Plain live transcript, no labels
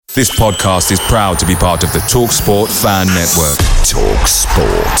This podcast is proud to be part of the TalkSport Fan Network.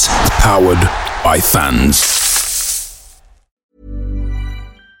 TalkSport. Powered by fans.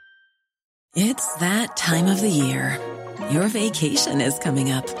 It's that time of the year. Your vacation is coming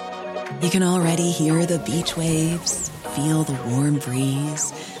up. You can already hear the beach waves, feel the warm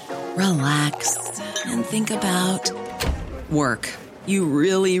breeze, relax, and think about work. You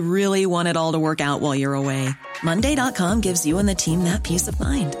really, really want it all to work out while you're away. Monday.com gives you and the team that peace of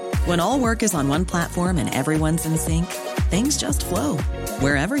mind. When all work is on one platform and everyone's in sync, things just flow.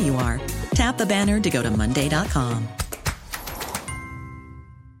 Wherever you are, tap the banner to go to Monday.com.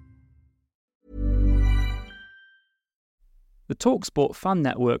 The TalkSport Fan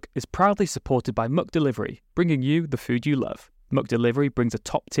Network is proudly supported by McDelivery, bringing you the food you love. McDelivery brings a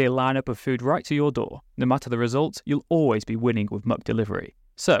top-tier lineup of food right to your door. No matter the result, you'll always be winning with McDelivery.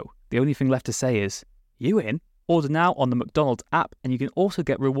 So, the only thing left to say is, you in? Order now on the McDonald's app, and you can also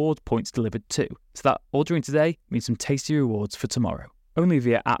get reward points delivered too. So that ordering today means some tasty rewards for tomorrow. Only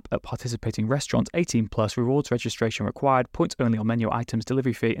via app at participating restaurants. 18 plus. Rewards registration required. Points only on menu items.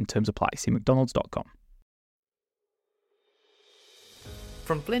 Delivery fee and terms apply. See mcdonalds.com.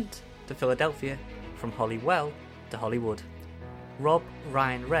 From Flint to Philadelphia, from Hollywell to Hollywood. Rob,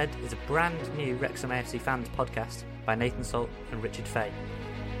 Ryan, Red is a brand new Wrexham AFC fans podcast by Nathan Salt and Richard Fay.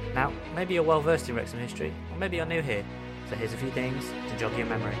 Now, maybe you're well versed in Wrexham history, or maybe you're new here, so here's a few things to jog your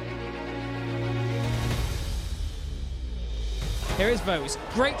memory. Here is Vose,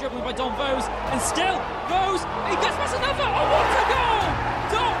 great dribbling by Don Vose, and still Vose, he gets past another, oh what a goal!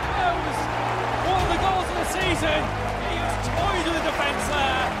 Don Vose, one of the goals of the season, he was toyed with the defence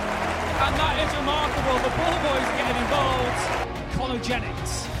there, and that is remarkable, the ball boys are getting involved. Conor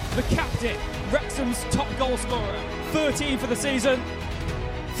Jennings, the captain, Wrexham's top goal scorer, 13 for the season,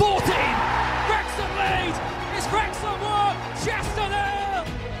 14! Wrexham lead! It's Wrexham 1! Chester 0!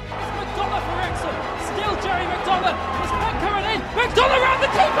 It's McDonough for Wrexham! Still Jerry McDonough! It's Matt coming in! McDonough around the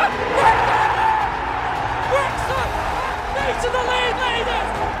keeper! Wrexham! Need to the lead leaders!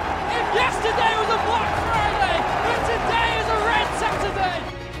 If yesterday was a Black Friday, then today is a Red Saturday!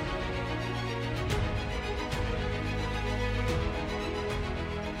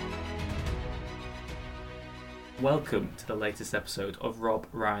 Welcome to the latest episode of Rob,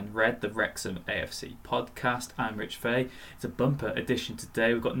 Ryan, Red, the Wrexham AFC podcast. I'm Rich Fay. It's a bumper edition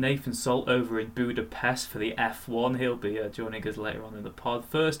today. We've got Nathan Salt over in Budapest for the F1. He'll be joining us later on in the pod.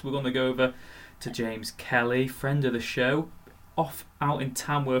 First, we're going to go over to James Kelly, friend of the show, off out in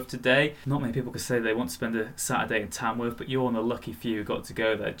Tamworth today. Not many people can say they want to spend a Saturday in Tamworth, but you're one of the lucky few who got to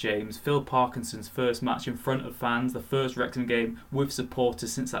go there, James. Phil Parkinson's first match in front of fans, the first Wrexham game with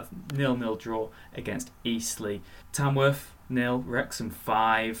supporters since that 0-0 draw against Eastleigh. Tamworth 0, Wrexham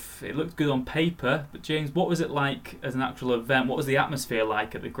 5. It looked good on paper, but James, what was it like as an actual event? What was the atmosphere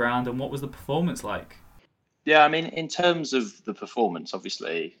like at the ground, and what was the performance like? Yeah, I mean, in terms of the performance,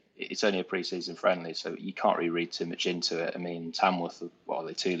 obviously, it's only a pre-season friendly, so you can't really read too much into it. I mean, Tamworth,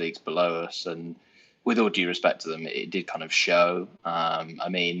 they're 2 leagues below us, and with all due respect to them, it did kind of show. I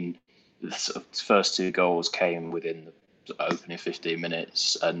mean, the sort of first 2 goals came within the opening 15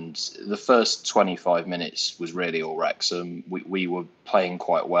 minutes, and the first 25 minutes was really all Wrexham. We were playing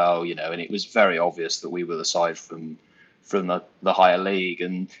quite well, and it was very obvious that we were the side from the higher league.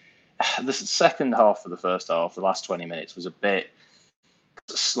 And the second half of the first half, the last 20 minutes, was a bit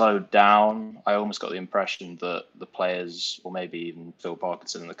slowed down. I almost got the impression that the players, or maybe even Phil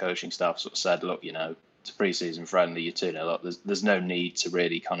Parkinson and the coaching staff, sort of said, look, it's a pre-season friendly, you're 2-0 up. There's no need to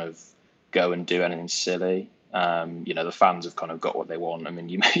really kind of go and do anything silly. The fans have kind of got what they want. I mean,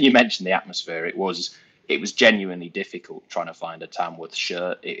 you mentioned the atmosphere. It was genuinely difficult trying to find a Tamworth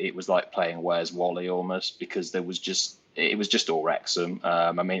shirt. It was like playing Where's Wally almost, because it was just all Wrexham.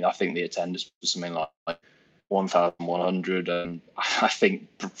 I mean, I think the attendance was something like 1,100, and I think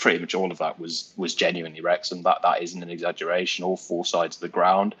pretty much all of that was genuinely Wrexham. That isn't an exaggeration. All 4 sides of the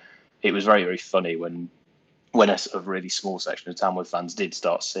ground. It was very, very funny when a sort of really small section of Tamworth fans did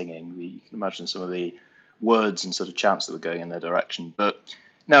start singing. You can imagine some of the words and sort of chants that were going in their direction. But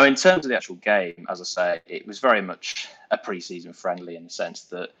no, in terms of the actual game, as I say, it was very much a pre-season friendly in the sense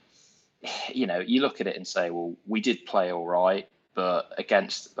that, you look at it and say, well, we did play all right, but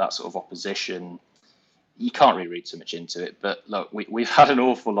against that sort of opposition, you can't really read too much into it. But look, we've had an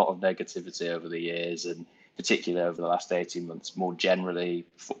awful lot of negativity over the years, and particularly over the last 18 months, more generally,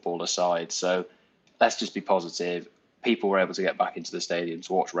 football aside. So let's just be positive. People were able to get back into the stadium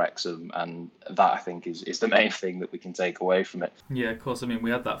to watch Wrexham, and that, I think, is the main thing that we can take away from it. Yeah, of course. I mean, we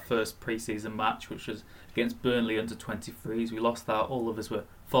had that first pre-season match, which was against Burnley under-23s. We lost that. All of us were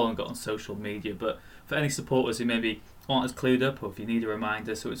following it on social media. But for any supporters who maybe aren't as clued up, or if you need a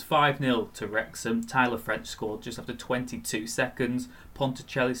reminder, so it's 5-0 to Wrexham. Tyler French scored just after 22 seconds.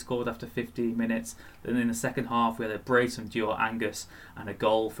 Ponticelli scored after 15 minutes. Then in the second half, we had a brace from Dior Angus and a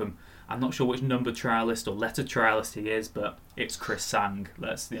goal from, I'm not sure which number trialist or letter trialist he is, but it's Chris Sang.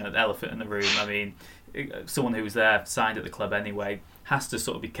 That's the elephant in the room. I mean, someone who was there, signed at the club anyway, has to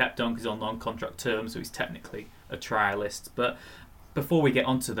sort of be kept on because he's on non-contract terms, so he's technically a trialist. But before we get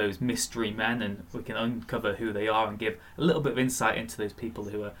onto those mystery men and we can uncover who they are and give a little bit of insight into those people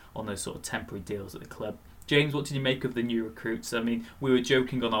who are on those sort of temporary deals at the club, James, what did you make of the new recruits? I mean, we were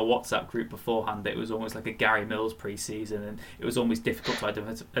joking on our WhatsApp group beforehand that it was almost like a Gary Mills pre-season, and it was almost difficult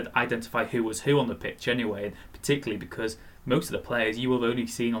to identify who was who on the pitch anyway, and particularly because most of the players you have only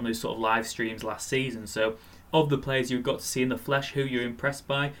seen on those sort of live streams last season. So of the players you got to see in the flesh, who you're impressed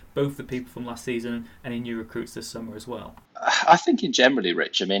by, both the people from last season and any new recruits this summer as well? I think in generally,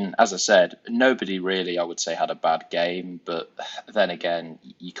 Rich, I mean, as I said, nobody really, I would say, had a bad game. But then again,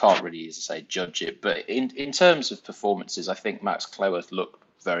 you can't really, as I say, judge it. But in terms of performances, I think Max Cleworth looked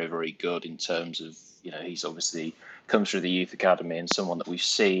very, very good in terms of, he's obviously come through the youth academy and someone that we've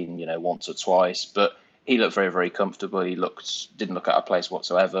seen, once or twice. But he looked very, very comfortable. He didn't look out of place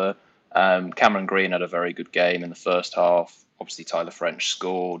whatsoever. Cameron Green had a very good game in the first half. Obviously, Tyler French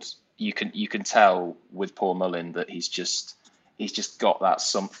scored. You can tell with Paul Mullin that he's just got that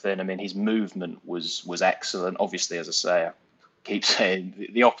something. I mean, his movement was excellent. Obviously, as I say, I keep saying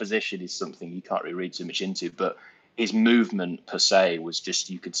the opposition is something you can't really read too much into, but his movement per se was just,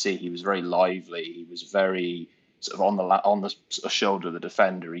 you could see he was very lively. He was very sort of on the sort of shoulder of the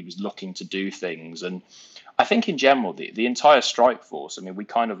defender. He was looking to do things, and I think in general the entire strike force. I mean, we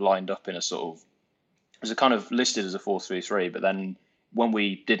kind of lined up in a sort of, it was a kind of listed as a 4-3-3, but then when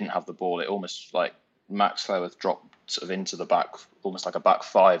we didn't have the ball, it almost like Max Cleworth dropped sort of into the back, almost like a back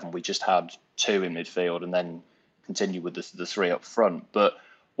five, and we just had two in midfield and then continued with the three up front. But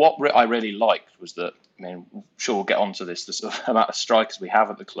what I really liked was that, I mean, I'm sure we'll get onto this, the sort of amount of strikers we have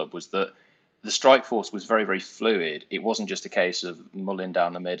at the club, was that the strike force was very, very fluid. It wasn't just a case of Mullin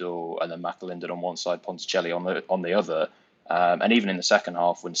down the middle and then McAlinden on one side, Ponticelli on the other. And even in the second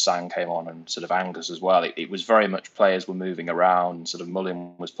half, when Sang came on and sort of Angus as well, it was very much players were moving around. Sort of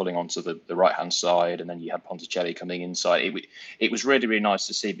Mullin was pulling onto the right-hand side, and then you had Ponticelli coming inside. It was really, really nice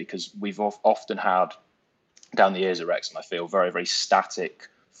to see, because we've often had, down the years at Wrexham, I feel, very, very static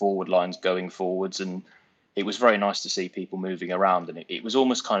forward lines going forwards. And it was very nice to see people moving around. And it was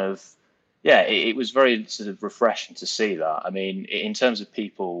almost kind of, it was very sort of refreshing to see that. I mean, in terms of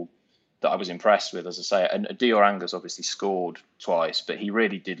people that I was impressed with, as I say, and Dior Angus obviously scored twice, but he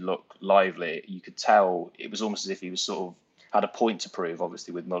really did look lively. You could tell it was almost as if he was sort of had a point to prove,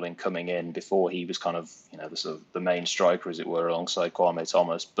 obviously, with Mullin coming in before he was kind of, the sort of the main striker, as it were, alongside Kwame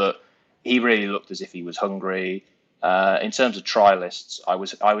Thomas. But he really looked as if he was hungry. In terms of trialists, I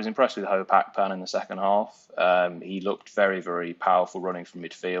was impressed with Ho Pakpan in the second half. He looked very, very powerful running from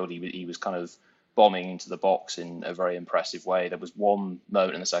midfield. He was kind of bombing into the box in a very impressive way. There was one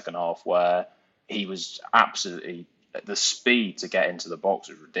moment in the second half where he was absolutely, the speed to get into the box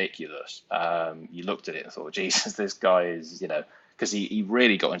was ridiculous. You looked at it and thought, Jesus, this guy is, because he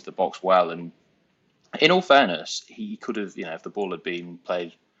really got into the box well. And in all fairness, he could have, if the ball had been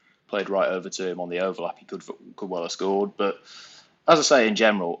played right over to him on the overlap, he could well have scored. But as I say, in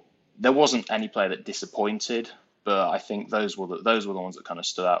general, there wasn't any player that disappointed, but I think those were the ones that kind of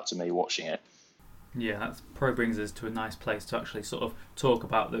stood out to me watching it. Yeah, that probably brings us to a nice place to actually sort of talk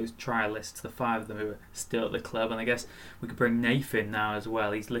about those trialists, the five of them who are still at the club. And I guess we could bring Nath in now as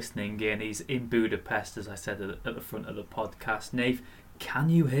well. He's listening in. He's in Budapest, as I said at the front of the podcast. Nath, can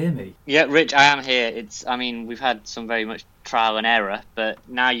you hear me? Yeah, Rich, I am here. We've had some very much trial and error, but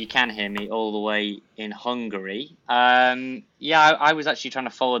now you can hear me all the way in Hungary. I was actually trying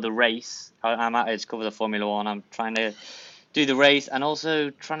to follow the race. I'm out here to cover the Formula One. I'm trying to do the race and also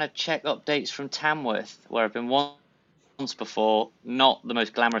trying to check updates from Tamworth, where I've been once before. Not the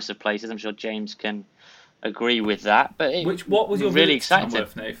most glamorous of places. I'm sure James can agree with that. But what was your really exciting?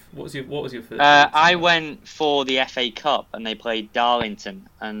 excited? Tamworth, Nath? What was your first? I went for the FA Cup and they played Darlington,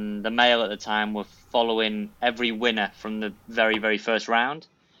 and the Mail at the time were following every winner from the very, very first round,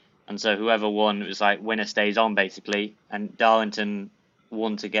 and so whoever won, it was like winner stays on basically. And Darlington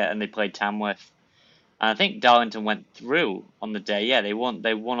won to get, and they played Tamworth. And I think Darlington went through on the day. Yeah, they won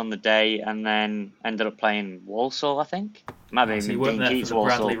on the day, and then ended up playing Walsall, I think. Might be so you weren't there for the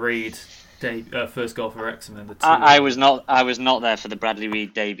Bradley Reid first goal for Wrexham in the two. I was not there for the Bradley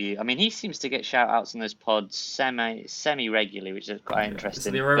Reid debut. I mean, he seems to get shout outs in those pods semi regularly, which is quite interesting. It's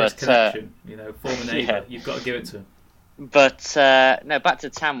the Eros connection, former neighbour. Yeah. You've got to give it to him. But no, back to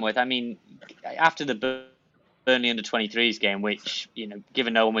Tamworth. I mean, after the Burnley under-23s game, which,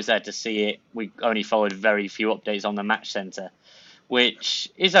 given no one was there to see it, we only followed very few updates on the match centre,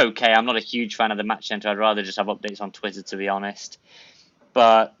 which is okay. I'm not a huge fan of the match centre. I'd rather just have updates on Twitter, to be honest.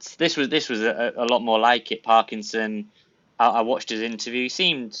 But this was a lot more like it. Parkinson, I watched his interview. He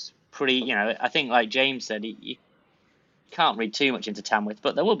seemed pretty, I think like James said, you can't read too much into Tamworth,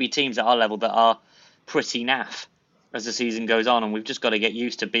 but there will be teams at our level that are pretty naff as the season goes on, and we've just got to get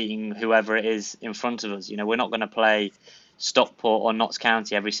used to beating whoever it is in front of us. We're not going to play Stockport or Notts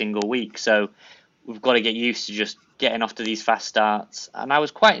County every single week, so we've got to get used to just getting off to these fast starts. And I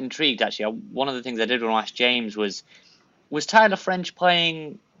was quite intrigued, actually. One of the things I did want to ask James was Tyler French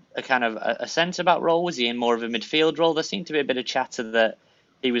playing a kind of a centre-back role? Was he in more of a midfield role? There seemed to be a bit of chatter that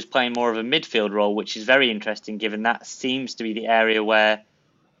he was playing more of a midfield role, which is very interesting, given that seems to be the area where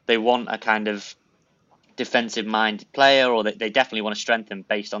they want a kind of defensive-minded player, or they definitely want to strengthen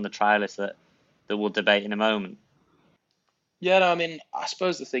based on the trialists that we'll debate in a moment. Yeah, no, I mean, I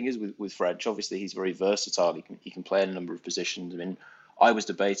suppose the thing is with French, obviously he's very versatile. He can play in a number of positions. I mean, I was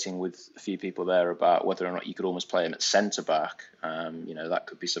debating with a few people there about whether or not you could almost play him at centre-back. That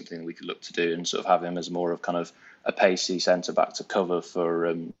could be something we could look to do and sort of have him as more of kind of a pacey centre-back to cover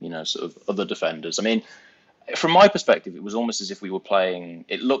for, sort of other defenders. I mean, from my perspective, it was almost as if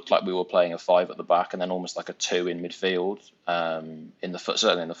it looked like we were playing a 5 at the back and then almost like a 2 in midfield,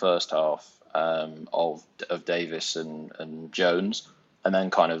 certainly in the first half of Davis and Jones. And then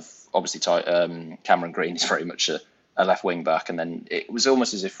kind of, obviously, Cameron Green is very much a left wing back, and then it was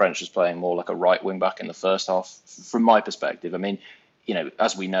almost as if French was playing more like a right wing back in the first half. From my perspective, I mean,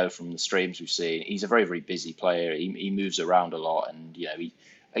 as we know from the streams we've seen, he's a very, very busy player. He moves around a lot, and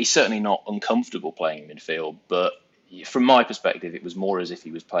he's certainly not uncomfortable playing in midfield. But from my perspective, it was more as if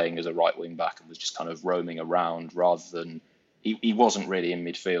he was playing as a right wing back and was just kind of roaming around rather than he wasn't really in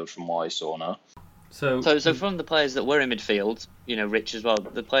midfield from what I saw now. So from the players that were in midfield, Rich as well,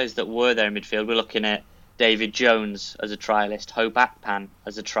 the players that were there in midfield, we're looking at David Jones as a trialist, Hope Akpan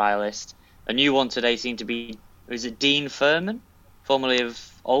as a trialist. A new one today seemed to be, is it Dean Furman, formerly of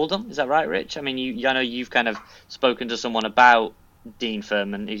Oldham? Is that right, Rich? I mean, I know you've kind of spoken to someone about Dean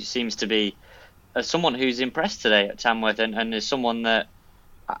Furman. He seems to be someone who's impressed today at Tamworth, and is someone that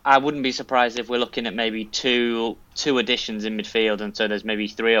I wouldn't be surprised if we're looking at maybe two additions in midfield, and so there's maybe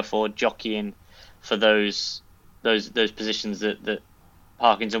 3 or 4 jockeying for those positions that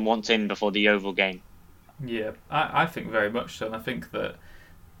Parkinson wants in before the Oval game. Yeah, I think very much so, and I think that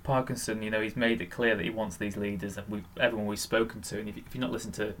Parkinson, he's made it clear that he wants these leaders, and everyone we've spoken to, and if you've not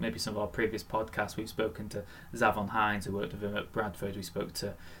listened to maybe some of our previous podcasts, we've spoken to Zavon Hines, who worked with him at Bradford, we spoke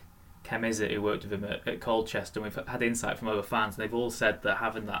to Kem Izzet, who worked with him at Colchester, and we've had insight from other fans, and they've all said that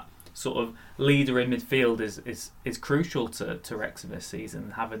having that sort of leader in midfield is crucial to Wrexham this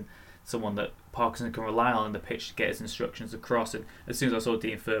season, having someone that Parkinson can rely on the pitch to get his instructions across. And as soon as I saw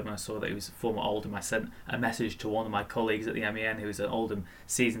Dean Furman, I saw that he was a former Oldham. I sent a message to one of my colleagues at the MEN who is an Oldham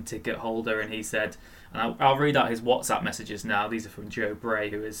season ticket holder, and he said, and I'll read out his WhatsApp messages now. These are from Joe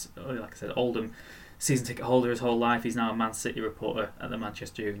Bray, who is, like I said, Oldham season ticket holder his whole life. He's now a Man City reporter at the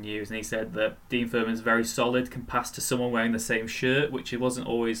Manchester Evening News, and he said that Dean Furman is very solid, can pass to someone wearing the same shirt, which it wasn't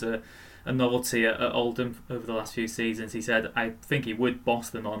always a novelty at Oldham over the last few seasons. He said, I think he would boss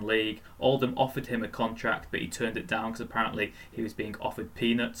the non-league. Oldham offered him a contract, but he turned it down because apparently he was being offered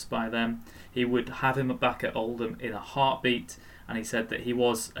peanuts by them. He would have him back at Oldham in a heartbeat, and he said that he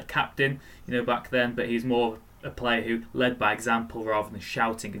was a captain, back then, but he's more a player who led by example rather than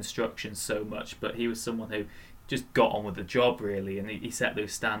shouting instructions so much. But he was someone who just got on with the job, really, and he set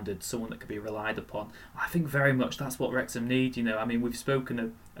those standards, someone that could be relied upon. I think very much that's what Wrexham need. I mean, we've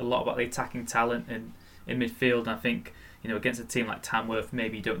spoken a lot about the attacking talent in midfield, and I think, against a team like Tamworth,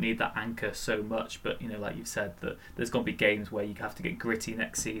 maybe you don't need that anchor so much, but, like you've said, that there's going to be games where you have to get gritty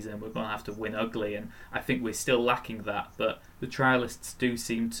next season, we're going to have to win ugly, and I think we're still lacking that, but the trialists do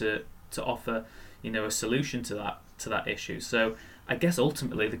seem to offer, a solution to that issue. So I guess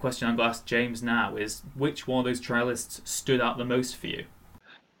ultimately the question I'm going to ask James now is, which one of those trialists stood out the most for you?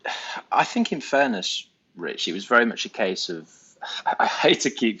 I think, in fairness, Rich, it was very much a case of, I hate to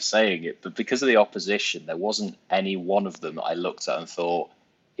keep saying it, but because of the opposition, there wasn't any one of them that I looked at and thought,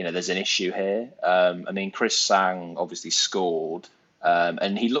 there's an issue here. I mean, Chris Sang obviously scored,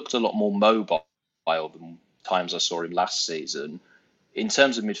 and he looked a lot more mobile than times I saw him last season. In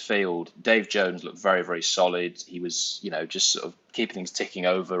terms of midfield, Dave Jones looked very, very solid. He was, just sort of keeping things ticking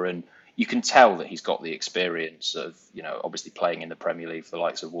over, and you can tell that he's got the experience of, obviously playing in the Premier League for the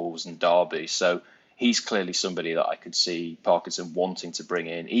likes of Wolves and Derby. So he's clearly somebody that I could see Parkinson wanting to bring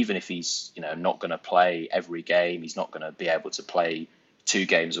in, even if he's, not going to play every game. He's not going to be able to play 2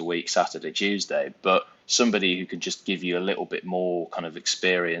 games a week, Saturday, Tuesday. But somebody who can just give you a little bit more kind of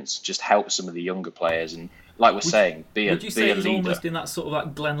experience, just help some of the younger players, and like we're saying, would you say he's leader. almost in that sort of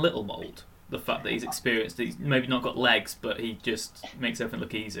like Glenn Little mould? The fact that he's experienced, that he's maybe not got legs, but he just makes everything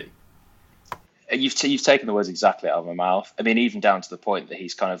look easy. You've taken the words exactly out of my mouth. I mean, even down to the point that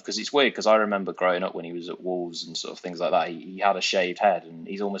he's kind of, because it's weird, because I remember growing up when he was at Wolves and sort of things like that, he had a shaved head, and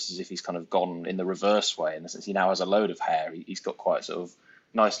he's almost as if he's kind of gone in the reverse way, in the sense he now has a load of hair. He's got quite sort of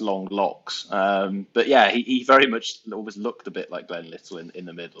nice long locks. But yeah, he very much always looked a bit like Glenn Little in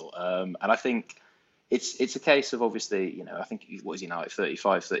the middle. And I think it's a case of, obviously, I think, what is he now, like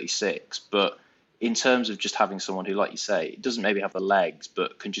 35, 36, but in terms of just having someone who, like you say, doesn't maybe have the legs,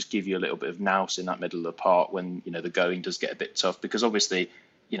 but can just give you a little bit of nous in that middle of the park when, the going does get a bit tough. Because obviously,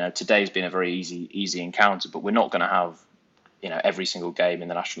 today's been a very easy encounter, but we're not going to have, every single game in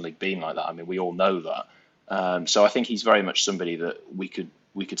the National League being like that. I mean, we all know that. So I think he's very much somebody that we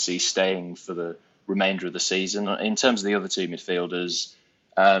could see staying for the remainder of the season. In terms of the other two midfielders,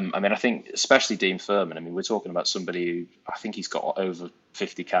 I mean, I think especially Dean Furman. I mean, we're talking about somebody who, I think he's got over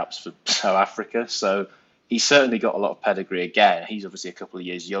 50 caps for South Africa. So he's certainly got a lot of pedigree again. He's obviously a couple of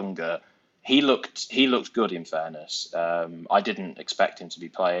years younger. He looked good, in fairness. I didn't expect him to be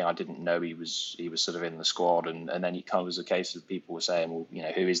playing. I didn't know he was sort of in the squad. And then it kind of was a case of people were saying, well,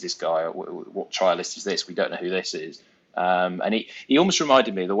 who is this guy? What trialist is this? We don't know who this is. And he almost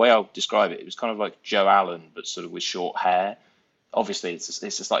reminded me, the way I'll describe it, it was kind of like Joe Allen, but sort of with short hair. Obviously, it's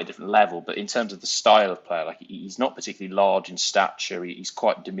a slightly different level, but in terms of the style of player, like, he's not particularly large in stature. He's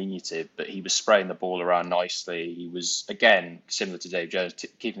quite diminutive, but he was spraying the ball around nicely. He was, again, similar to Dave Jones,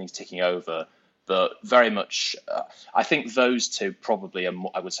 keeping things ticking over, but very much, I think those two probably are,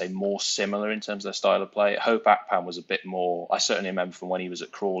 I would say, more similar in terms of their style of play. Hope Akpan was a bit more, I certainly remember from when he was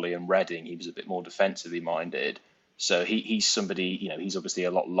at Crawley and Reading, he was a bit more defensively minded. So he's somebody, he's obviously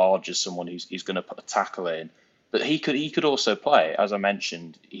a lot larger, someone who's going to put a tackle in. But he could also play. As I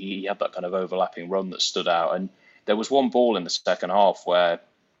mentioned, he had that kind of overlapping run that stood out. And there was one ball in the second half where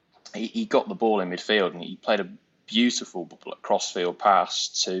he got the ball in midfield and he played a beautiful crossfield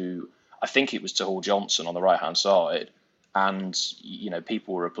pass to, I think it was to Hall Johnson on the right-hand side. And,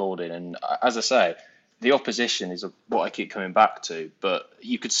 people were applauding. And as I say, the opposition is what I keep coming back to. But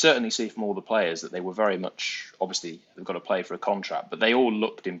you could certainly see from all the players that they were very much, obviously, they've got to play for a contract, but they all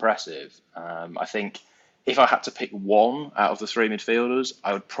looked impressive. I think, if I had to pick one out of the three midfielders,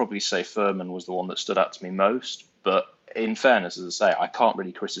 I would probably say Furman was the one that stood out to me most. But in fairness, as I say, I can't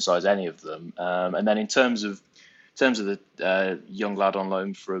really criticise any of them. And then in terms of the young lad on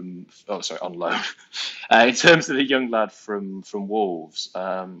loan from, on loan. In terms of the young lad from Wolves,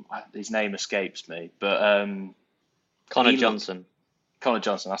 his name escapes me, but Connor Johnson. Connor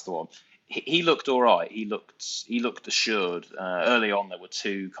Johnson, that's the one. He looked all right. He looked assured. Early on, there were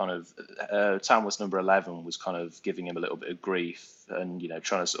two kind of Tamworth's number 11 was kind of giving him a little bit of grief and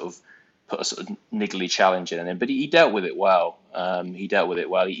trying to sort of put a sort of niggly challenge in him. But he dealt with it well.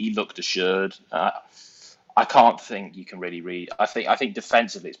 He looked assured. I can't think you can really read. I think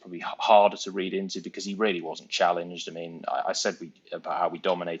defensively it's probably harder to read into because he really wasn't challenged. I mean, I said about how we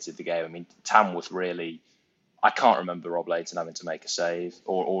dominated the game. I mean, Tamworth really. I can't remember Rob Layton having to make a save,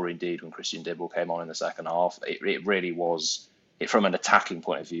 or indeed when Christian Dibble came on in the second half. It really was, from an attacking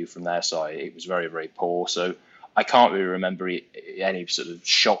point of view from their side, it was very, very poor. So I can't really remember any sort of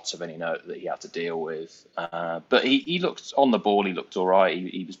shots of any note that he had to deal with. But he looked on the ball. He looked all right.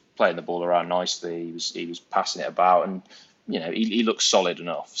 He was playing the ball around nicely. He was passing it about, and he looked solid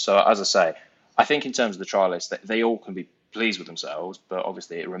enough. So as I say, I think in terms of the trialists, they all can be pleased with themselves, but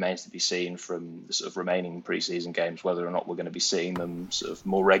obviously it remains to be seen from the sort of remaining pre-season games whether or not we're going to be seeing them sort of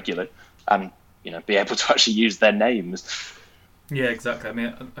more regularly and be able to actually use their names. Yeah, exactly. I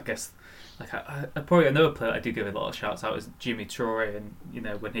mean, I guess probably another player I do give a lot of shouts out is Jimmy Traore,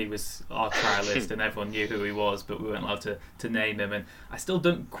 and when he was our trialist and everyone knew who he was, but we weren't allowed to name him, and I still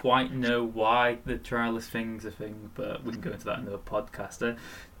don't quite know why the trialist thing's a thing, but we can go into that in another podcast.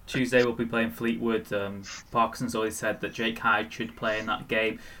 Tuesday we'll be playing Fleetwood. Parkinson's always said that Jake Hyde should play in that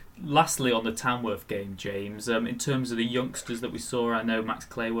game. Lastly, on the Tamworth game, James, in terms of the youngsters that we saw, I know Max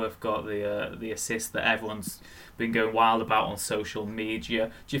Clayworth got the assist that everyone's been going wild about on social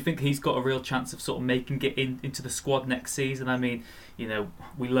media. Do you think he's got a real chance of sort of making it into the squad next season? I mean,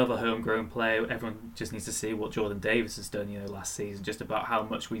 we love a homegrown player. Everyone just needs to see what Jordan Davis has done, last season, just about how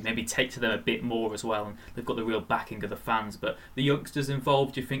much we maybe take to them a bit more as well. And they've got the real backing of the fans. But the youngsters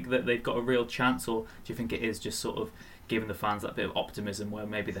involved, do you think that they've got a real chance, or do you think it is just sort of giving the fans that bit of optimism where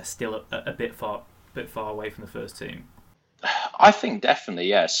maybe they're still a bit far away from the first team? I think definitely,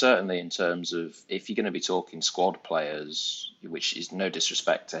 yeah. Certainly in terms of if you're going to be talking squad players, which is no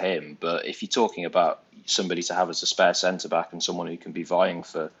disrespect to him, but if you're talking about somebody to have as a spare centre back and someone who can be vying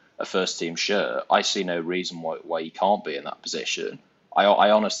for a first team shirt, I see no reason why he can't be in that position.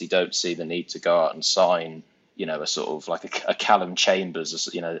 I honestly don't see the need to go out and sign, a sort of like a Callum Chambers, a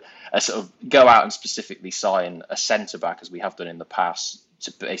sort of go out and specifically sign a centre back as we have done in the past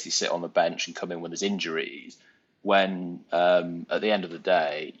to basically sit on the bench and come in when there's injuries. When at the end of the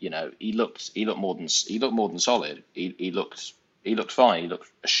day, he looked more than solid. He looked fine. He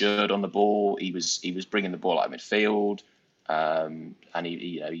looked assured on the ball. He was bringing the ball out of midfield, and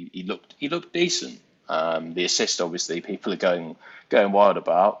he looked decent. The assist, obviously, people are going wild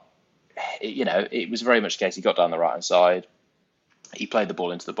about. It was very much the case. He got down the right hand side. He played the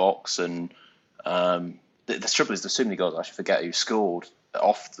ball into the box, and the trouble is there's so many goals. I should forget who scored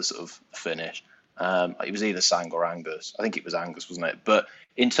off the sort of finish. It was either Sang or Angus. I think it was Angus, wasn't it? But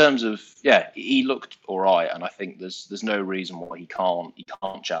in terms of, he looked all right, and I think there's no reason why he can't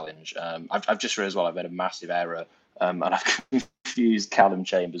challenge. I've just realised as well I've made a massive error, and I've confused Callum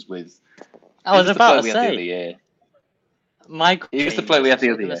Chambers with. I was about to say. The year. Michael. He was the player we had the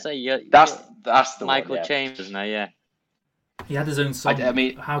other year. That's the Michael one, yeah. Chambers now, yeah. He had his own song. I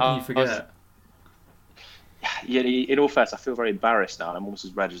mean, how can you forget? Yeah, in all fairness, I feel very embarrassed now, and I'm almost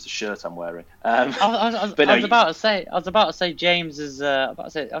as red as the shirt I'm wearing. I was about to say James is. I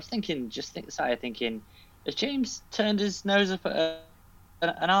was thinking, started thinking, has James turned his nose up at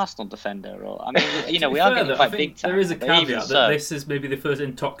an Arsenal defender? Or I mean, we are getting quite big time. There is a caveat that this is maybe the first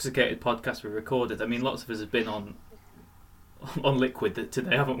intoxicated podcast we recorded. I mean, lots of us have been on liquid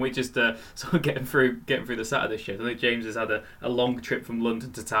today, haven't we? Just sort of getting through the Saturday shift. I think James has had a long trip from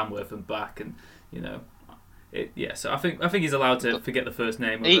London to Tamworth and back, and so I think he's allowed to forget the first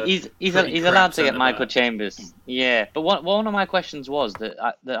name. He's allowed to get Michael Chambers. Yeah, but one of my questions was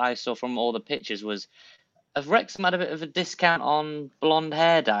that I saw from all the pictures was, have Wrexham had a bit of a discount on blonde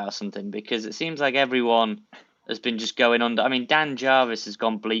hair dye or something? Because it seems like everyone has been just going under. I mean, Dan Jarvis has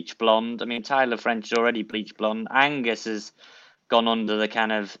gone bleach blonde. I mean, Tyler French is already bleach blonde. Angus has gone under the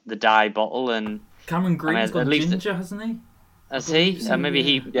kind of the dye bottle, and Cameron Green's gone ginger, hasn't he? Has he? Maybe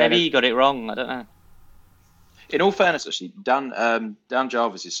he got it wrong. I don't know. In all fairness, actually, Dan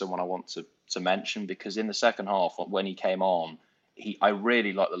Jarvis is someone I want to mention, because in the second half, when he came on, I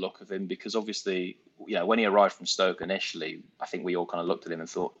really liked the look of him, because obviously, when he arrived from Stoke initially, I think we all kind of looked at him and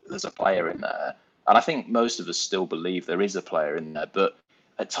thought, there's a player in there. And I think most of us still believe there is a player in there. But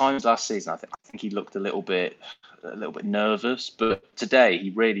at times last season, I think he looked a little bit nervous. But today,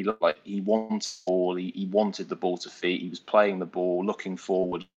 he really looked like he wanted the ball. He wanted the ball to feet. He was playing the ball, looking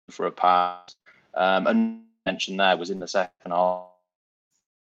forward for a pass. And mentioned there was in the second half,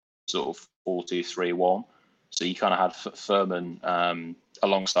 sort of 4-2-3-1. So you kind of had Furman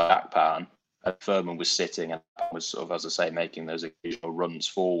alongside Akpan, and Furman was sitting and was sort of, as I say, making those occasional runs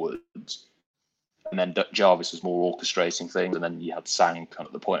forwards. And then Jarvis was more orchestrating things, and then you had Sang kind of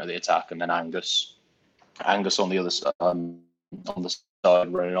at the point of the attack, and then Angus on the other side, on the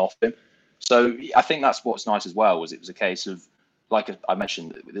side running off him. So I think that's what's nice as well, was it was a case of, like I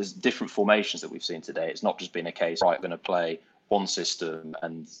mentioned, there's different formations that we've seen today. It's not just been a case, right, we're going to play one system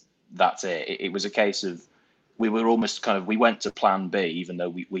and that's it. It was a case of we were almost we went to plan B, even though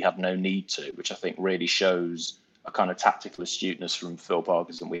we had no need to, which I think really shows a kind of tactical astuteness from Phil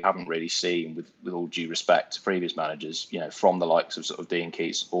Parkinson we haven't really seen, with all due respect to previous managers, from the likes of sort of Dean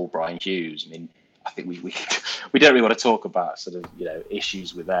Keats or Brian Hughes. I mean, I think we don't really want to talk about sort of,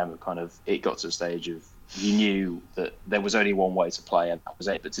 issues with them. It got to a stage of, you knew that there was only one way to play, and that was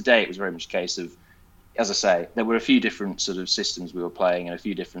it. But today it was very much a case of, as I say, there were a few different sort of systems we were playing and a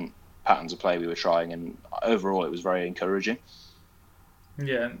few different patterns of play we were trying, and overall it was very encouraging.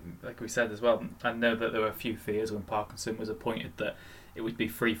 Yeah, like we said as well, I know that there were a few fears when Parkinson was appointed that it would be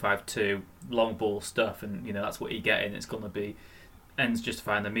 3-5-2, long ball stuff, and that's what you get in. It's going to be ends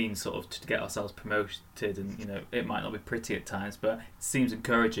justifying the means, sort of, to get ourselves promoted, and it might not be pretty at times, but it seems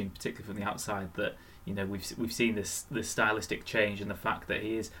encouraging, particularly from the outside, that we've seen this stylistic change, and the fact that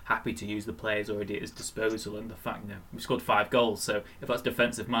he is happy to use the players already at his disposal, and the fact we've scored 5 goals. So if that's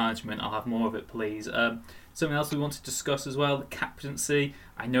defensive management, I'll have more of it, please. Something else we want to discuss as well: the captaincy.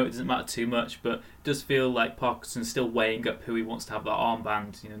 I know it doesn't matter too much, but it does feel like Parkinson's still weighing up who he wants to have that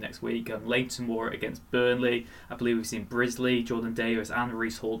armband next week. Leighton wore it against Burnley. I believe we've seen Brisley, Jordan Davis and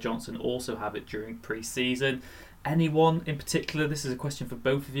Reece Hall-Johnson also have it during pre-season. Anyone in particular? This is a question for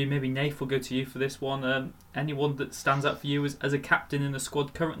both of you. Maybe Nath, will go to you for this one. Anyone that stands out for you as a captain in the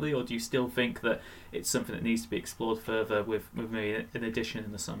squad currently, or do you still think that it's something that needs to be explored further with maybe an addition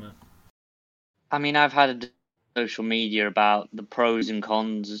in the summer? I mean, I've had social media about the pros and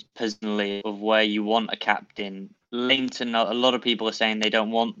cons personally of where you want a captain. Leighton, a lot of people are saying they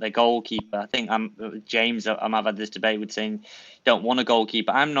don't want their goalkeeper. I think James, I might have had this debate with saying don't want a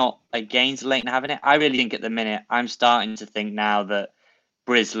goalkeeper. I'm not against Leighton having it. I really think at the minute I'm starting to think now that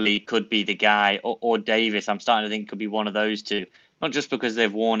Brisley could be the guy, or Davis. I'm starting to think could be one of those two. Not just because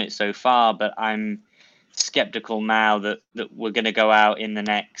they've worn it so far, but I'm skeptical now that we're going to go out in the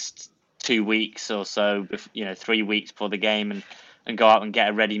next 2 weeks or so, 3 weeks before the game, and go out and get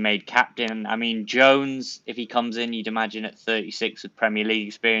a ready-made captain. I mean, Jones, if he comes in, you'd imagine at 36 with Premier League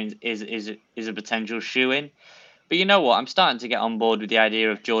experience, is a potential shoe-in. But you know what? I'm starting to get on board with the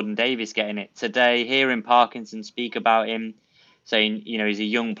idea of Jordan Davis getting it. Today, hearing Parkinson speak about him, saying, he's a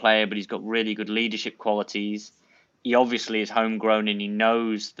young player, but he's got really good leadership qualities. He obviously is homegrown and he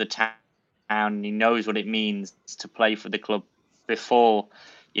knows the town and he knows what it means to play for the club before,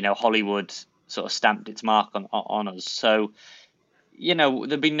 Hollywood sort of stamped its mark on us. So,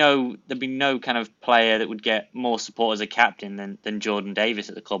 there'd be no kind of player that would get more support as a captain than Jordan Davis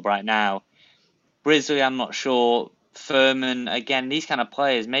at the club right now. Brisley, I'm not sure. Furman, again, these kind of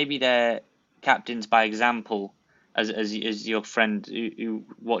players, maybe they're captains by example, as your friend who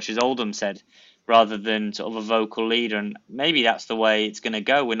watches Oldham said, rather than sort of a vocal leader. And maybe that's the way it's going to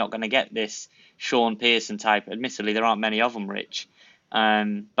go. We're not going to get this Sean Pearson type. Admittedly, there aren't many of them, Rich.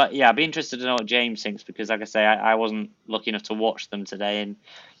 But yeah, I'd be interested to know what James thinks, because like I say, I wasn't lucky enough to watch them today. And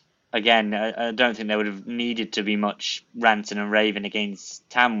again, I don't think there would have needed to be much ranting and raving against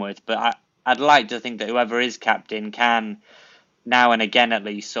Tamworth. But I'd like to think that whoever is captain can, now and again at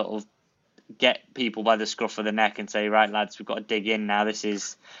least, sort of get people by the scruff of the neck and say, right, lads, we've got to dig in now. This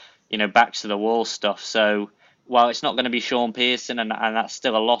is, back to the wall stuff. So while it's not going to be Sean Pearson, and that's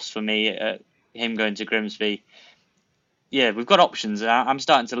still a loss for me, him going to Grimsby, yeah, we've got options. I'm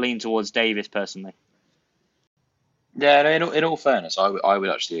starting to lean towards Davis personally. Yeah, no, in all fairness, I would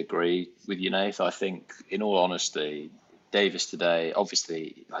actually agree with you, Nath. I think, in all honesty, Davis today,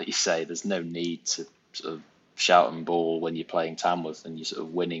 obviously, like you say, there's no need to sort of shout and ball when you're playing Tamworth and you're sort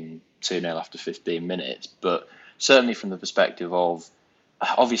of winning 2-0 after 15 minutes. But certainly from the perspective of,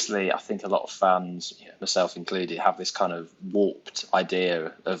 obviously, I think a lot of fans, myself included, have this kind of warped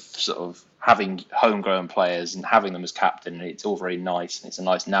idea of sort of having homegrown players and having them as captain, and it's all very nice and it's a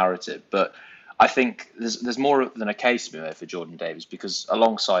nice narrative. But I think there's more than a case to be made for Jordan Davis, because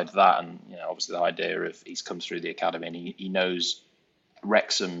alongside that, and obviously the idea of he's come through the academy and he knows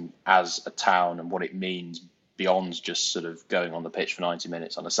Wrexham as a town and what it means beyond just sort of going on the pitch for 90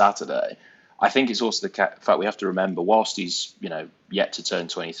 minutes on a Saturday. I think it's also the fact we have to remember, whilst he's yet to turn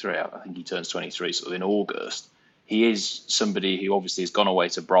 23, I think he turns 23 sort of in August. He is somebody who obviously has gone away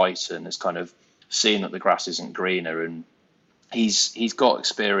to Brighton, has kind of seen that the grass isn't greener, and he's got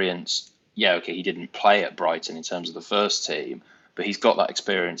experience. Yeah, okay, he didn't play at Brighton in terms of the first team, but he's got that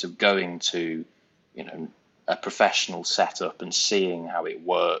experience of going to, a professional setup and seeing how it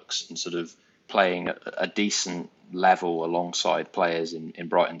works and sort of playing a decent level alongside players in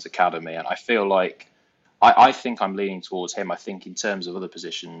Brighton's academy. And I feel like, I think I'm leaning towards him. I think in terms of other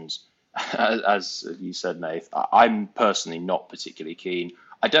positions, as you said, Nath, I'm personally not particularly keen.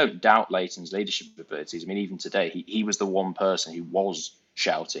 I don't doubt Leighton's leadership abilities. I mean, even today, he was the one person who was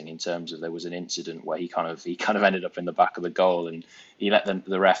shouting, in terms of there was an incident where he kind of ended up in the back of the goal and he let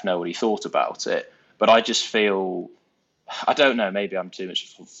the ref know what he thought about it. But I just feel, I don't know, maybe I'm too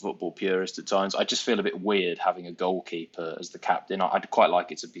much of a football purist at times. I just feel a bit weird having a goalkeeper as the captain. I'd quite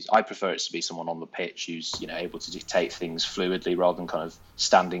like it to be, I prefer it to be someone on the pitch who's able to dictate things fluidly rather than kind of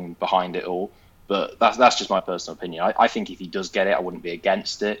standing behind it all. But that's just my personal opinion. I think if he does get it, I wouldn't be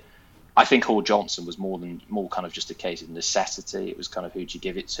against it. I think Hall Johnson was more kind of just a case of necessity. It was kind of who'd you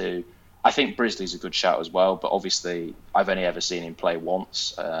give it to. I think Brisley's a good shout as well, but obviously I've only ever seen him play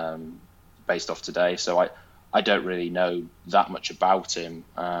once, based off today. So I don't really know that much about him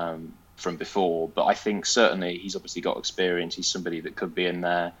from before, but I think certainly he's obviously got experience. He's somebody that could be in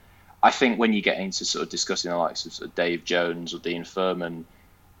there. I think when you get into sort of discussing the likes of, sort of Dave Jones or Dean Furman,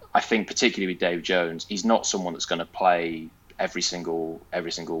 I think particularly with Dave Jones, he's not someone that's going to play every single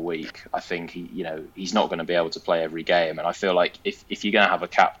week. I think he's not going to be able to play every game, and I feel like if you're going to have a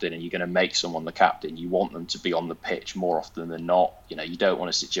captain and you're going to make someone the captain, you want them to be on the pitch more often than not. You don't want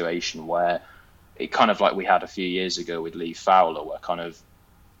a situation where it kind of like we had a few years ago with Lee Fowler, where kind of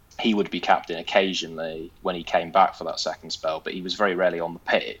he would be captain occasionally when he came back for that second spell, but he was very rarely on the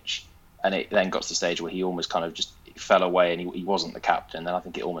pitch, and it then got to the stage where he almost kind of just fell away and he wasn't the captain. Then I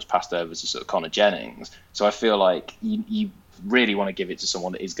think it almost passed over to sort of Connor Jennings. So I feel like you really want to give it to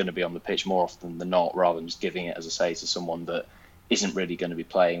someone that is going to be on the pitch more often than not, rather than just giving it, as I say, to someone that isn't really going to be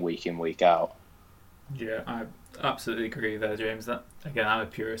playing week in, week out. Yeah, Absolutely agree there, James. That again, I'm a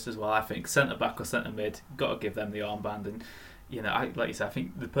purist as well. I think centre back or centre mid, got to give them the armband. And like you said, I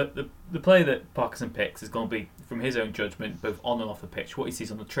think the player that Parkinson picks is going to be from his own judgment, both on and off the pitch, what he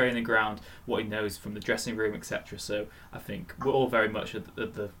sees on the training ground, what he knows from the dressing room, etc. So I think we're all very much of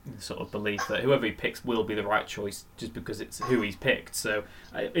the sort of belief that whoever he picks will be the right choice, just because it's who he's picked. So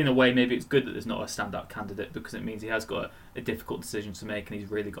in a way, maybe it's good that there's not a standout candidate, because it means he has got a difficult decision to make, and he's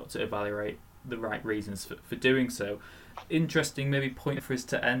really got to evaluate the right reasons for doing so. Interesting maybe point for us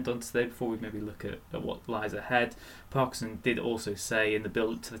to end on today before we maybe look at what lies ahead. Parkinson did also say in the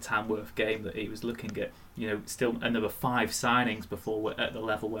build to the Tamworth game that he was looking at still another 5 signings before we're at the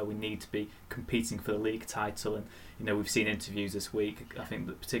level where we need to be competing for the league title. And we've seen interviews this week, I think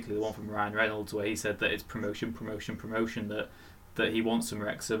that particularly the one from Ryan Reynolds, where he said that it's promotion that he wants from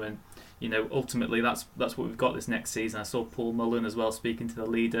Wrexham. And ultimately that's what we've got this next season. I saw Paul Mullen as well speaking to the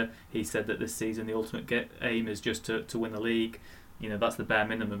leader. He said that this season the ultimate aim is just to win the league. That's the bare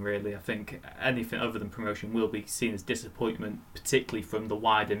minimum, really. I think anything other than promotion will be seen as disappointment, particularly from the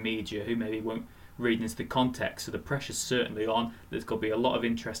wider media, who maybe won't read into the context. So the pressure's certainly on. There's got to be a lot of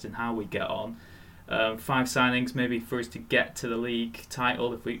interest in how we get on. 5 signings maybe for us to get to the league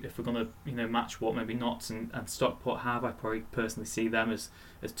title, if we're going to match what maybe Notts and Stockport have. I probably personally see them as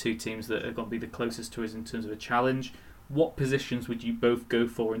 2 teams that are going to be the closest to us in terms of a challenge. What positions would you both go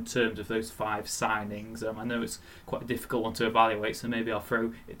for in terms of those 5 signings? I know it's quite a difficult one to evaluate, so maybe I'll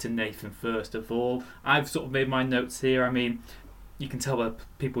throw it to Nathan first of all. I've sort of made my notes here. I mean, you can tell by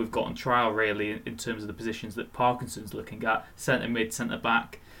people we've got on trial really in terms of the positions that Parkinson's looking at: centre mid, centre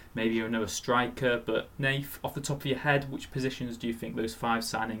back, maybe another striker. But Nath, off the top of your head, which positions do you think those 5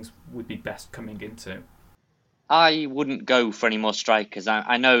 signings would be best coming into? I wouldn't go for any more strikers.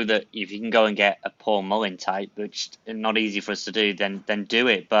 I know that if you can go and get a Paul Mullen type, which is not easy for us to do, then do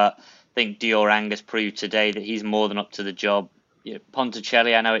it. But I think Dior Angus proved today that he's more than up to the job.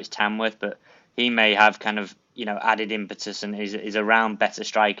 Ponticelli, I know it's Tamworth, but he may have kind of added impetus and is around better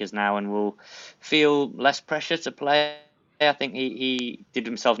strikers now and will feel less pressure to play. I think he did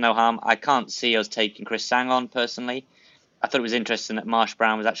himself no harm. I can't see us taking Chris Sang on personally. I thought it was interesting that Marsh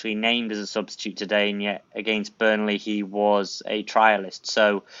Brown was actually named as a substitute today, and yet against Burnley he was a trialist.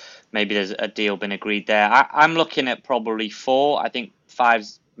 So maybe there's a deal been agreed there. I'm looking at probably 4. I think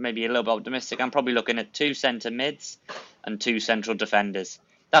 5's maybe a little bit optimistic. I'm probably looking at 2 centre mids and 2 central defenders.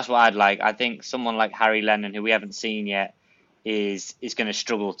 That's what I'd like. I think someone like Harry Lennon, who we haven't seen yet, is going to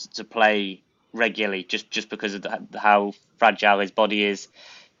struggle to play regularly just because of how fragile his body is.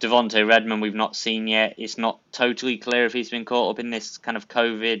 Devontae Redmond we've not seen yet. It's not totally clear if he's been caught up in this kind of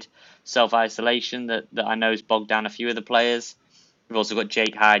COVID self-isolation that I know has bogged down a few of the players. We've also got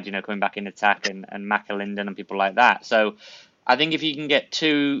Jake Hyde, coming back in attack, and McAlinden and people like that. So I think if you can get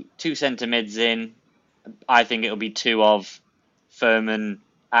two centre mids in, I think it'll be 2 of Furman,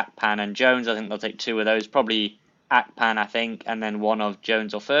 Akpan and Jones. I think they'll take 2 of those. Probably Akpan, I think, and then 1 of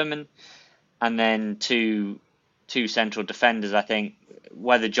Jones or Furman. And then two central defenders, I think.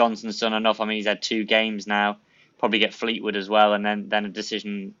 Whether Johnson's done enough, I mean, he's had 2 games now. Probably get Fleetwood as well, and then a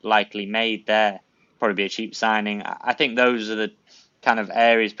decision likely made there. Probably be a cheap signing. I think those are the kind of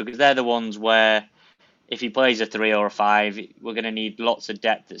areas, because they're the ones where if he plays a 3 or a 5, we're going to need lots of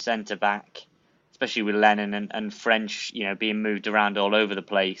depth at centre back, especially with Lennon and French, being moved around all over the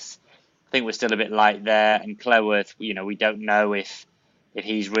place. I think we're still a bit light there, and Cleworth, we don't know if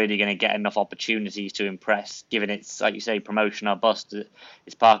he's really going to get enough opportunities to impress, given it's, like you say, promotion or bust.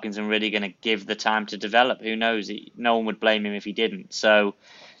 Is Parkinson really going to give the time to develop? Who knows? No one would blame him if he didn't. So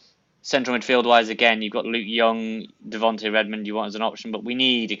central midfield-wise, again, you've got Luke Young, Devontae Redmond you want as an option, but we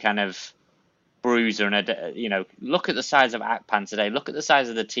need a kind of bruiser. And, look at the size of Akpan today. Look at the size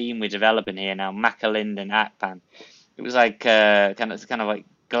of the team we're developing here now, McAlinden and Akpan. It was like kind of like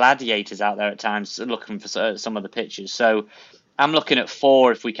gladiators out there at times looking for some of the pictures. So I'm looking at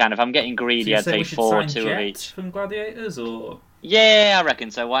 4 if we can. If I'm getting greedy, I'd say 4, 2 of each. From Gladiators, or? Yeah, I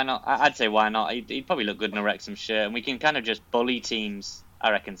reckon so. Why not? I'd say why not. He'd probably look good in a Wrexham shirt, and we can kind of just bully teams. I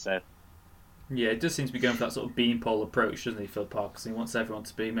reckon so. Yeah, it does seem to be going for that sort of beanpole approach, doesn't he, Phil Parkinson? He wants everyone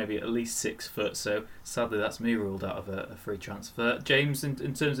to be maybe at least 6 foot, so sadly that's me ruled out of a free transfer. James,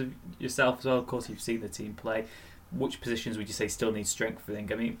 in terms of yourself as well, of course you've seen the team play. Which positions would you say still need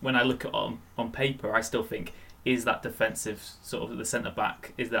strengthening? I mean, when I look at on paper, I still think, is that defensive sort of the centre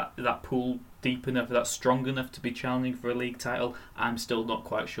back, is that pool deep enough, is that strong enough to be challenging for a league title? I'm still not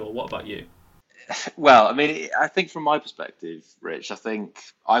quite sure. What about you? Well, I mean, I think from my perspective, Rich, I think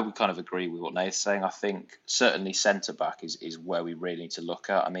I would kind of agree with what Nate's saying. I think certainly centre back is where we really need to look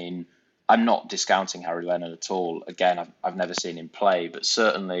at. I mean, I'm not discounting Harry Lennon at all. Again, I've never seen him play, but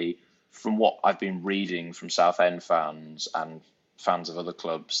certainly from what I've been reading from Southend fans and fans of other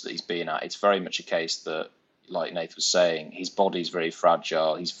clubs that he's been at, it's very much a case that, like Nath was saying, his body's very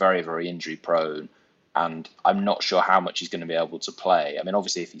fragile. He's very, very injury prone. And I'm not sure how much he's going to be able to play. I mean,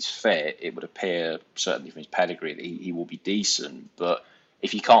 obviously, if he's fit, it would appear, certainly from his pedigree, that he will be decent. But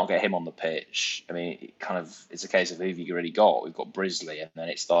if you can't get him on the pitch, I mean, it's a case of who have you already got? We've got Brisley, and then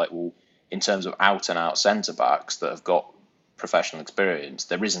it's like, well, in terms of out and out centre backs that have got professional experience,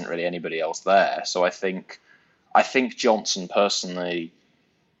 there isn't really anybody else there. So I think Johnson personally,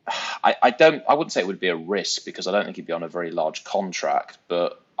 I wouldn't say it would be a risk because I don't think he'd be on a very large contract,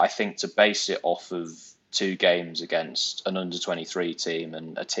 but I think to base it off of 2 games against an under-23 team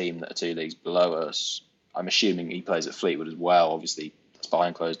and a team that are 2 leagues below us, I'm assuming he plays at Fleetwood as well. Obviously, it's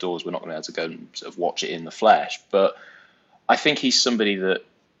behind closed doors. We're not going to be able to go and sort of watch it in the flesh. But I think he's somebody that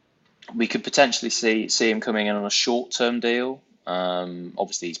we could potentially see him coming in on a short-term deal.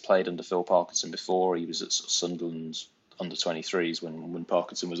 Obviously, he's played under Phil Parkinson before. He was at sort of Sunderland's under-23s when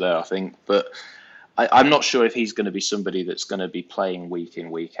Parkinson was there, I think. But I'm not sure if he's going to be somebody that's going to be playing week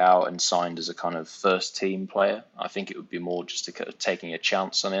in, week out and signed as a kind of first team player. I think it would be more just a kind of taking a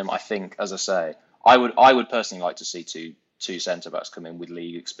chance on him. I think, as I say, I would personally like to see two centre-backs come in with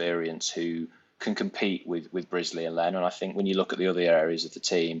league experience who can compete with Brisley and Len. And I think when you look at the other areas of the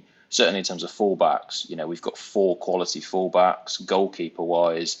team, certainly in terms of fullbacks, we've got 4 quality fullbacks.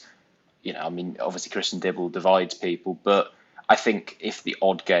 Goalkeeper-wise, I mean, obviously Christian Dibble divides people, but I think if the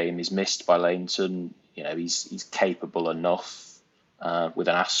odd game is missed by Lainton, he's capable enough, with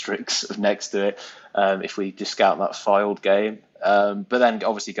an asterisk next to it, if we discount that filed game. But then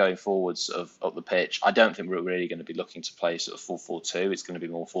obviously going forwards up the pitch, I don't think we're really going to be looking to play sort of 4-4-2. It's going to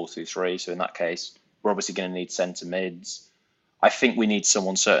be more 4-2-3. So in that case, we're obviously going to need centre mids. I think we need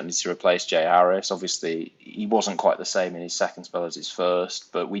someone certainly to replace Jay Harris. Obviously, he wasn't quite the same in his second spell as his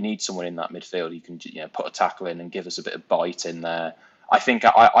first, but we need someone in that midfield who can put a tackle in and give us a bit of bite in there. I think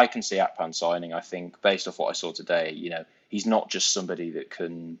I can see Akpan signing. I think based off what I saw today, he's not just somebody that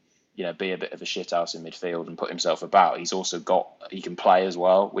can be a bit of a shithouse in midfield and put himself about. He's also he can play as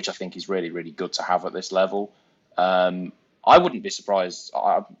well, which I think is really, really good to have at this level. I wouldn't be surprised.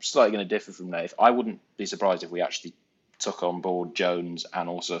 I'm slightly going to differ from Nath. I wouldn't be surprised if we actually took on board Jones and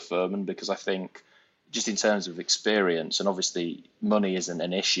also Furman, because I think just in terms of experience, and obviously money isn't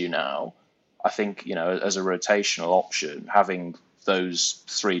an issue now, I think, as a rotational option, having those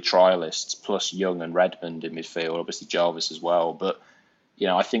 3 trialists plus Young and Redmond in midfield, obviously Jarvis as well, but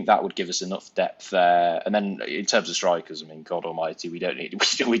I think that would give us enough depth there. And then in terms of strikers, I mean, God Almighty, we don't need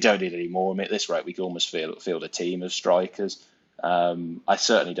any more. I mean, at this rate, we can almost field a team of strikers. I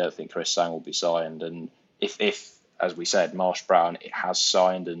certainly don't think Chris Sang will be signed, and if as we said, Marsh Brown, it has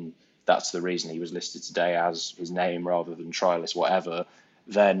signed, and that's the reason he was listed today as his name rather than trialist, whatever,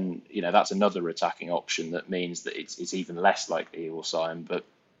 then, that's another attacking option that means that it's even less likely he will sign. But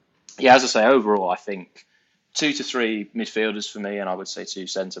yeah, as I say, overall, I think 2 to 3 midfielders for me, and I would say 2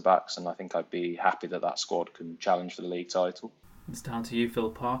 centre-backs, and I think I'd be happy that squad can challenge for the league title. It's down to you,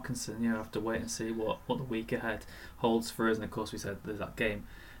 Phil Parkinson. You have to wait and see what the week ahead holds for us. And of course, we said there's that game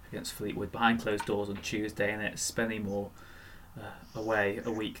against Fleetwood behind closed doors on Tuesday, and it's Spennymoor away a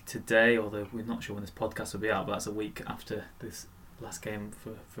week today, although we're not sure when this podcast will be out, but that's a week after this last game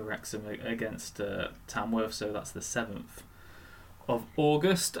for Wrexham against Tamworth, so that's the 7th of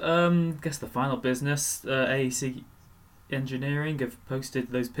August. Guess the final business, AEC Engineering have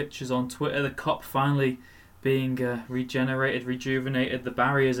posted those pictures on Twitter, the Kop finally being rejuvenated, the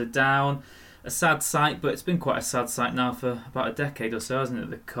barriers are down. A sad sight, but it's been quite a sad sight now for about a decade or so, hasn't it,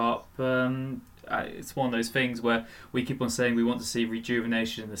 the Kop? It's one of those things where we keep on saying we want to see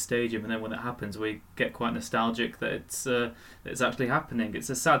rejuvenation in the stadium, and then when it happens we get quite nostalgic that it's actually happening. It's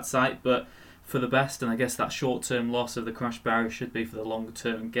a sad sight, but for the best, and I guess that short-term loss of the crash barrier should be for the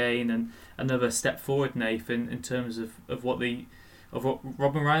long-term gain, and another step forward, Nathan, in terms of what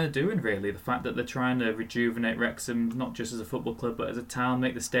Rob and Ryan are doing, really. The fact that they're trying to rejuvenate Wrexham, not just as a football club, but as a town,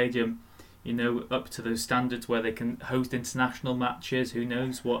 make the stadium up to those standards where they can host international matches. Who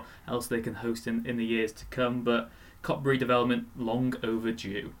knows what else they can host in the years to come, but Kop redevelopment long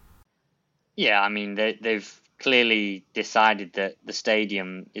overdue. Yeah, I mean, they've clearly decided that the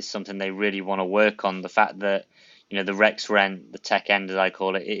stadium is something they really want to work on. The fact that, the Rex Rent, the tech end as I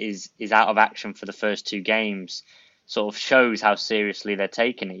call it, is out of action for the first 2 games sort of shows how seriously they're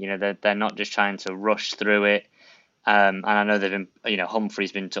taking it. They're not just trying to rush through it. And I know they've been,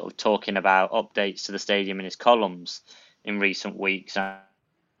 Humphrey's been sort of talking about updates to the stadium in his columns in recent weeks. I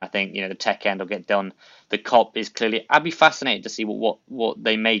think, the tech end will get done. The Kop is clearly, I'd be fascinated to see what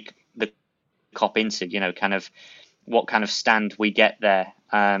they make the Kop into, kind of what kind of stand we get there.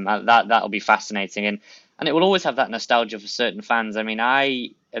 That'll be fascinating, and it will always have that nostalgia for certain fans. I mean,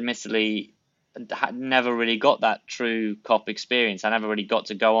 I admittedly never really got that true Kop experience. I never really got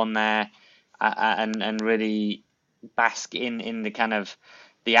to go on there and really bask in the kind of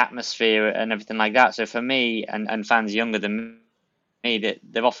the atmosphere and everything like that. So for me and fans younger than me,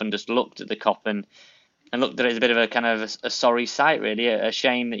 they've often just looked at the Kop and looked at it as a bit of a kind of a sorry sight, really. A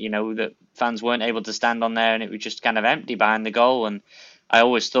shame that, that fans weren't able to stand on there and it was just kind of empty behind the goal. And I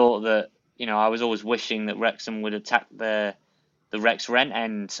always thought that, I was always wishing that Wrexham would attack the Rex Rent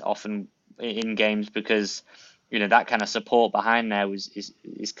end often in games, because, that kind of support behind there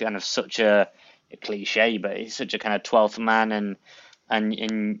is kind of such a cliche, but it's such a kind of 12th man,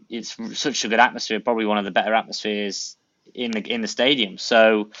 and it's such a good atmosphere, probably one of the better atmospheres in the stadium.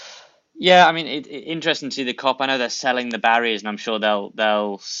 So yeah, I mean, interesting to see the Kop. I know they're selling the barriers, and I'm sure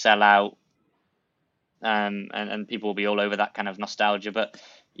they'll sell out, and people will be all over that kind of nostalgia. But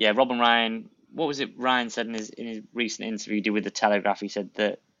yeah, Rob and Ryan, what was it Ryan said in his recent interview he did with the Telegraph? He said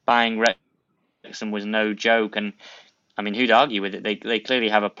that buying Wrexham was no joke, and I mean, who'd argue with it? They clearly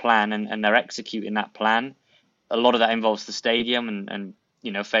have a plan, and they're executing that plan. A lot of that involves the stadium, and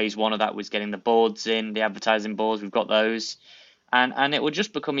phase one of that was getting the boards in, the advertising boards. We've got those, and it will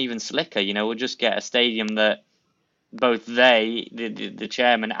just become even slicker. We'll just get a stadium that both the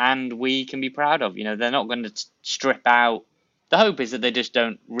chairman, and we can be proud of. They're not going to strip out. The hope is that they just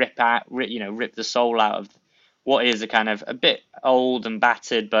don't rip the soul out of what is a kind of a bit old and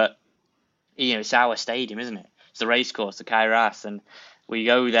battered, but it's our stadium, isn't it? It's the racecourse, the Kairos, and we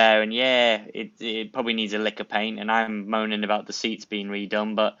go there, and yeah, it probably needs a lick of paint, and I'm moaning about the seats being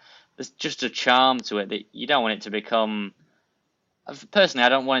redone, but there's just a charm to it that you don't want it to become. Personally, I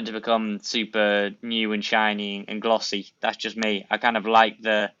don't want it to become super new and shiny and glossy. That's just me. I kind of like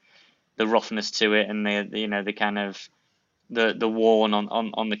the roughness to it, and the kind of the worn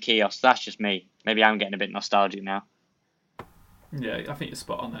on the kiosk. That's just me. Maybe I'm getting a bit nostalgic now. Yeah, I think you're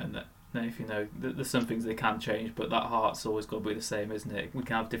spot on there, isn't it? Now, if there's some things they can change, but that heart's always got to be the same, isn't it? We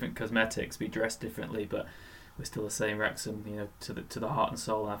can have different cosmetics, be dressed differently, but we're still the same Wrexham, to the heart and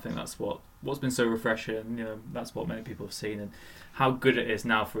soul. And I think that's what's been so refreshing. That's what many people have seen, and how good it is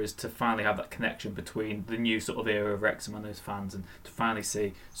now for us to finally have that connection between the new sort of era of Wrexham and those fans, and to finally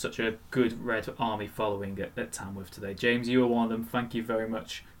see such a good Red Army following at Tamworth today. James, you were one of them. Thank you very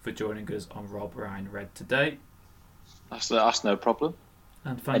much for joining us on Rob Ryan Red today. That's no problem.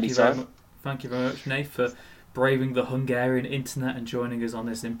 And thank you very much, Nate, for braving the Hungarian internet and joining us on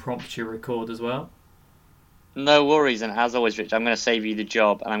this impromptu record as well. No worries, and as always, Rich, I'm going to save you the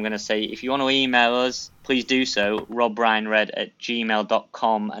job, and I'm going to say, if you want to email us, please do so,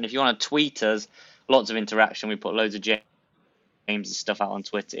 robryanred@gmail.com, and if you want to tweet us, lots of interaction. We put loads of James' stuff out on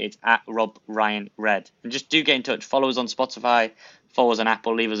Twitter. It's @robryanred. And just do get in touch. Follow us on Spotify, follow us on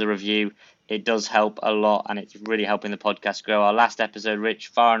Apple, leave us a review. It does help a lot, and it's really helping the podcast grow. Our last episode, Rich,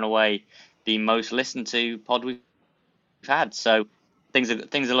 far and away the most listened to pod we've had. So things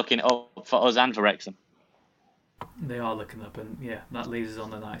are looking up for us and for Wrexham. They are looking up, and yeah, that leaves us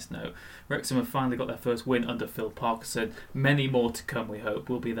on a nice note. Wrexham have finally got their first win under Phil Parkinson. Many more to come, we hope.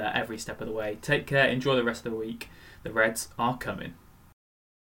 We'll be there every step of the way. Take care, enjoy the rest of the week. The Reds are coming.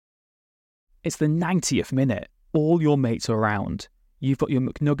 It's the 90th minute. All your mates are around. You've got your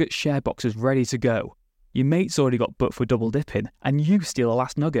McNugget share boxes ready to go. Your mate's already got booked for double dipping, and you steal the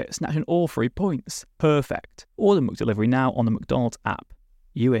last nugget, snatching all 3 points. Perfect. Order McDelivery now on the McDonald's app.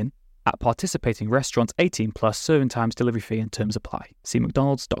 You in? At participating restaurants, 18 plus, serving times, delivery fee and terms apply. See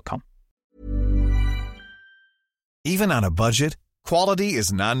mcdonalds.com. Even on a budget, quality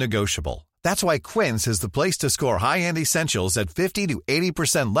is non-negotiable. That's why Quince is the place to score high-end essentials at 50 to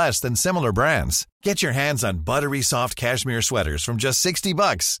 80% less than similar brands. Get your hands on buttery soft cashmere sweaters from just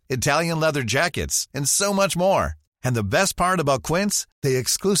 $60, Italian leather jackets, and so much more. And the best part about Quince, they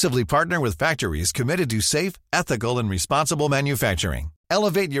exclusively partner with factories committed to safe, ethical, and responsible manufacturing.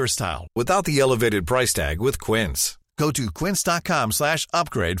 Elevate your style without the elevated price tag with Quince. Go to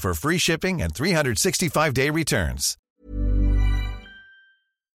quince.com/upgrade for free shipping and 365-day returns.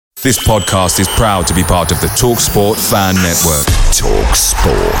 This podcast is proud to be part of the TalkSport Fan Network.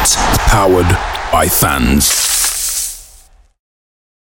 TalkSport. Powered by fans.